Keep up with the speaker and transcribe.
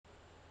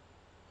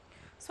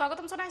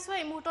স্বাগতম জনাইছো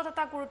এই মুহূৰ্তত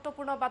এটা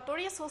গুৰুত্বপূৰ্ণ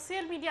বাতৰি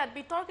সোশ্যাল মিডিয়াত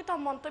বিতৰ্কিত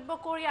মন্তব্য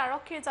কৰি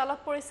আৰক্ষীৰ জালত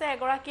পৰিছে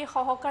এগৰাকী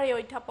সহকাৰী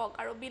অধ্যাপক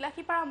আৰু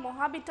বিলাসীপাৰা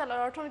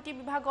মহাবিদ্যালয়ৰ অৰ্থনীতি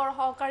বিভাগৰ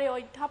সহকাৰী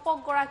অধ্যাপক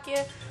গৰাকীয়ে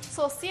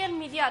সোশ্যাল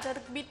মিডিয়াত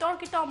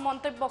বিতৰ্কিত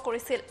মন্তব্য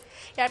কৰিছিল।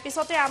 ইয়াৰ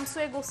পিছতে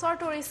আমছুৱে গোচৰ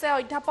তৰিছে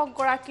অধ্যাপক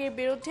গৰাকীৰ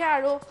বিৰুদ্ধে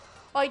আৰু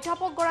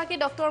অধ্যাপক গৰাকী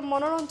ডক্টৰ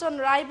মনোৰঞ্জন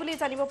ৰায় বুলি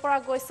জানিব পৰা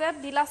গৈছে।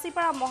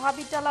 বিলাসীপাৰা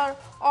মহাবিদ্যালয়ৰ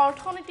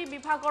অৰ্থনীতি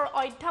বিভাগৰ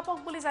অধ্যাপক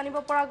বুলি জানিব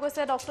পৰা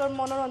গৈছে ডক্টৰ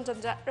মনোৰঞ্জন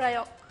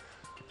ৰায়ক।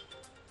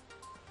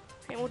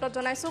 এই মুহূৰ্তত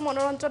জনাইছো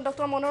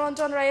ডক্টৰ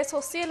মনোৰঞ্জন ৰায়ে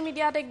সোশ্যাল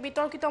মিডিয়াত এক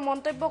বিতৰ্কিত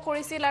মন্তব্য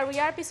কৰিছিল আৰু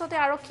ইয়াৰ পিছতে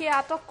আৰক্ষীয়ে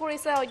আটক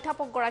কৰিছে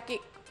অধ্যাপক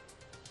গৰাকীক।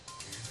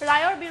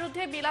 ৰায়ৰ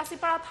বিৰুদ্ধে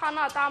বিলাসীপাৰা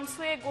থানাত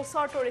আমছুৱে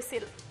গোচৰ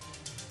তৰিছিল।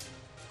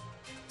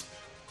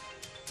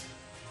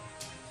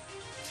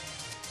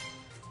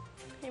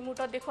 এই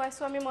মুহূৰ্তত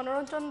দেখুৱাইছো আমি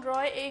মনোৰঞ্জন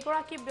ৰয়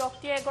এইগৰাকী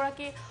ব্যক্তিয়ে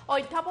এগৰাকী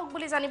অধ্যাপক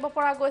বুলি জানিব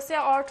পৰা গৈছে।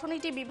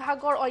 অৰ্থনীতি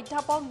বিভাগৰ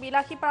অধ্যাপক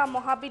বিলাসীপাৰা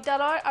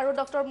মহাবিদ্যালয়ৰ আৰু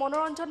ডক্টৰ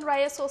মনোৰঞ্জন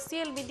ৰায়ে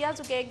সোশ্যাল মিডিয়া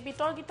যোগে এক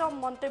বিতৰ্কিত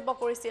মন্তব্য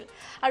কৰিছিল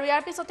আৰু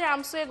ইয়াৰ পিছতে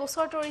আমছুৱে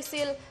গোচৰ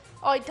তৰিছিল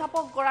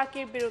অধ্যাপক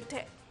গৰাকীৰ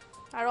বিৰুদ্ধে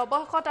আৰু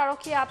অৱশেষত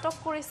আৰক্ষীয়ে আটক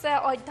কৰিছে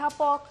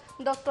অধ্যাপক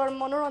ডক্টৰ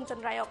মনোৰঞ্জন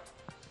ৰায়ক।